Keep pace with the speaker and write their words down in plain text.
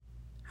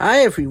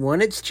Hi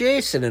everyone, it's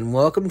Jason and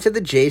welcome to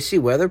the JC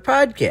Weather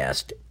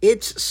Podcast.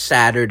 It's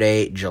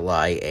Saturday,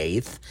 July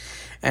 8th,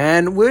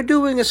 and we're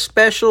doing a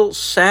special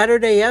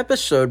Saturday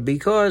episode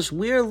because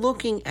we're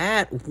looking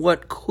at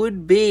what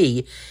could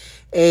be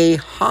a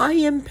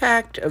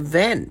high-impact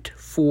event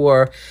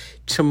for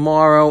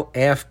tomorrow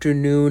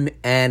afternoon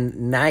and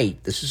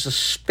night. This is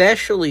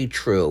especially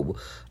true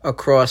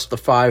across the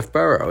five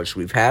boroughs.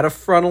 We've had a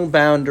frontal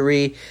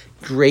boundary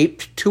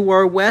draped to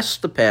our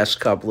west the past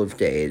couple of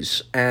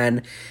days,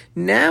 and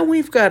now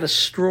we've got a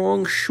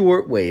strong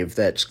shortwave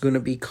that's going to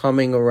be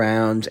coming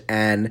around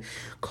and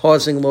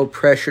causing low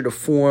pressure to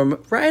form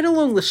right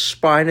along the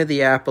spine of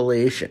the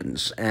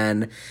Appalachians,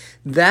 and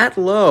that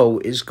low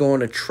is going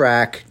to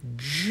track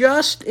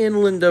just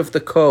inland of the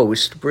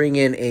coast, bring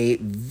in a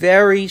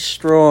very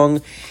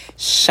strong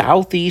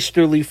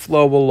southeasterly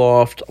flow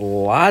aloft,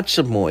 lots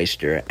of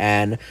moisture,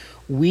 and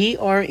we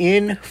are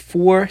in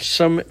for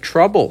some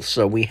trouble.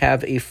 So we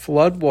have a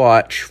flood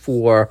watch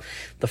for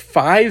the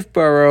five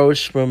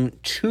boroughs from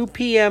 2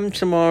 p.m.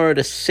 tomorrow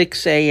to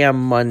 6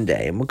 a.m.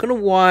 Monday. And we're going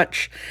to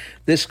watch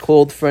this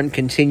cold front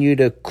continue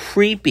to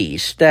creep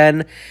east.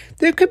 And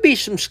there could be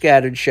some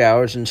scattered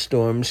showers and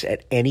storms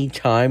at any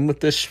time with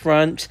this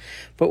front.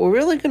 But we're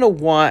really going to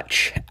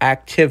watch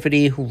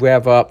activity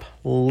rev up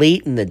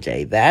late in the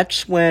day.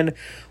 That's when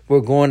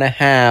we're going to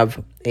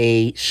have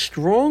a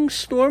strong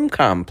storm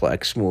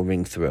complex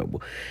moving through.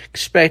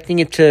 Expecting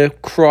it to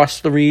cross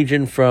the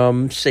region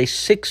from, say,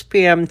 6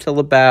 p.m. till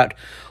about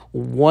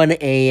 1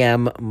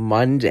 a.m.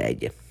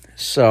 Monday.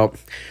 So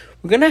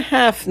we're going to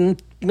have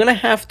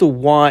to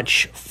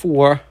watch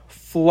for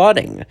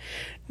flooding.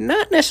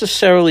 Not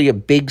necessarily a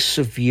big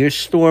severe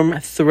storm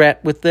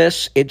threat with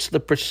this. It's the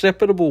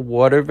precipitable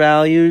water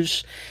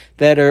values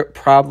that are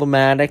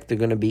problematic. They're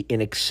going to be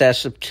in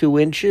excess of 2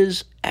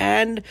 inches,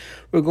 and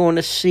we're going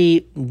to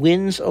see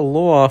winds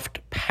aloft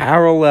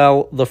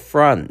parallel the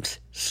front.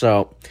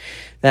 So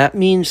that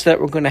means that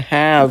we're going to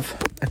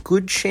have a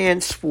good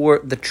chance for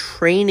the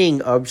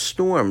training of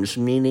storms,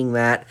 meaning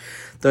that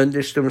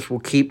thunderstorms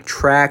will keep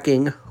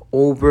tracking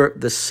over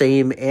the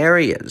same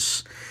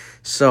areas.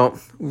 So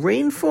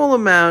rainfall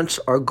amounts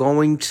are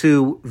going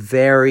to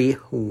vary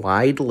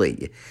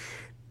widely.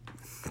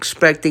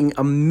 Expecting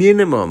a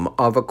minimum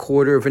of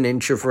 1/4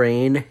 inch of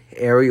rain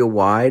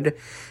area-wide.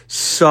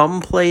 Some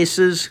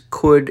places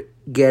could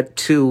get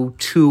to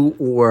 2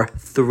 or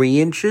 3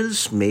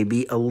 inches,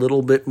 maybe a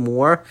little bit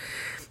more.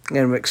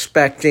 And we're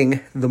expecting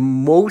the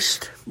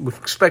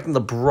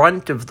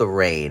brunt of the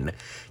rain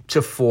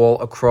to fall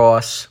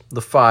across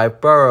the five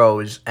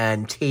boroughs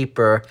and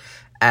taper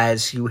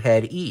as you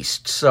head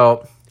east.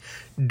 So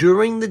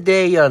during the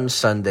day on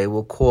Sunday,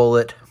 we'll call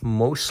it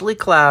mostly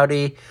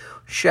cloudy.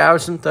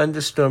 Showers and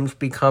thunderstorms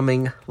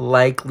becoming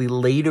likely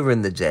later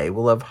in the day.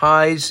 We'll have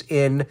highs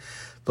in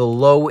the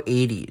low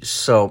 80s.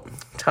 So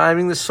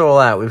timing this all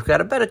out, we've got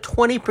about a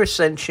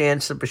 20%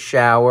 chance of a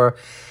shower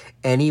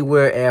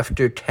anywhere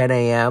after 10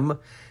 a.m.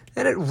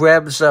 Then it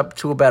revs up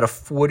to about a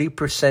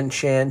 40%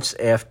 chance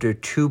after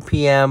 2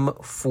 p.m.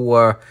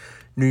 for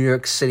New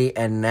York City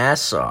and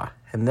Nassau.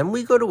 And then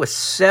we go to a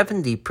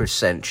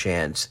 70%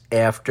 chance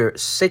after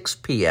 6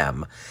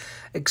 p.m.,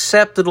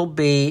 except it'll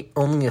be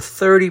only a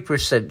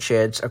 30%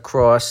 chance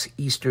across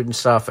eastern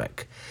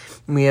Suffolk.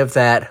 We have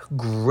that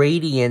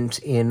gradient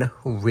in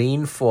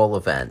rainfall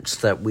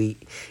events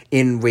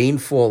in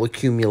rainfall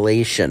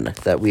accumulation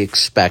that we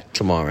expect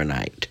tomorrow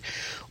night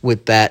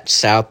with that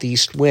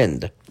southeast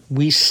wind.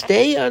 We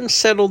stay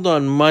unsettled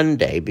on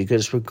Monday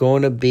because we're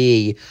going to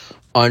be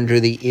under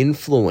the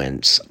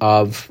influence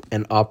of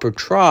an upper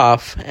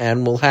trough,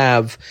 and we'll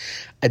have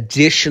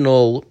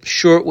additional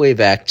shortwave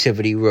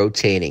activity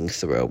rotating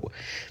through.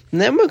 And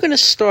then we're going to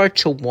start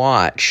to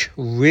watch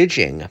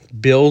ridging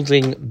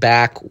building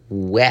back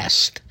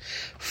west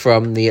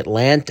from the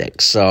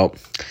Atlantic. So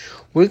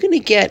we're going to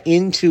get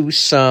into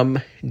some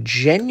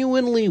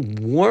genuinely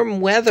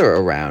warm weather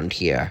around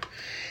here.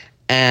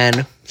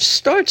 And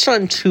starts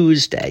on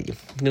Tuesday.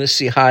 I'm going to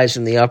see highs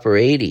in the upper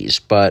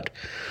 80s, but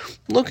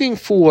looking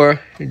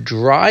for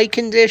dry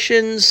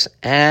conditions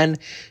and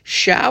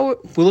we're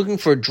looking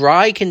for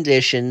dry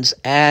conditions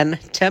and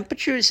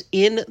temperatures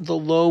in the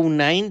low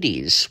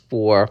 90s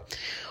for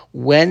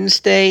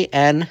Wednesday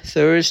and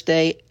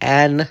Thursday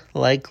and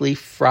likely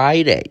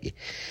Friday.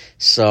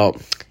 So,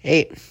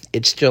 hey,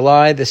 it's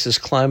July. This is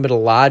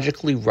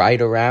climatologically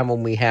right around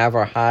when we have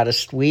our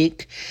hottest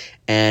week,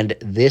 and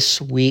this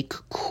week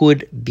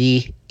could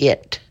be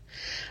it.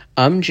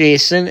 I'm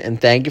Jason,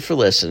 and thank you for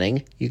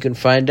listening. You can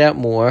find out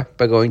more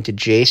by going to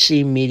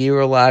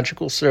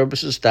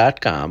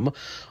jcmeteorologicalservices.com,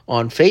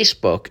 on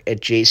Facebook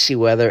at JC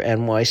Weather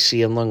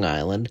NYC in Long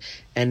Island,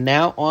 and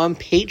now on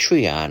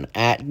Patreon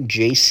at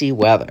JC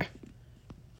Weather.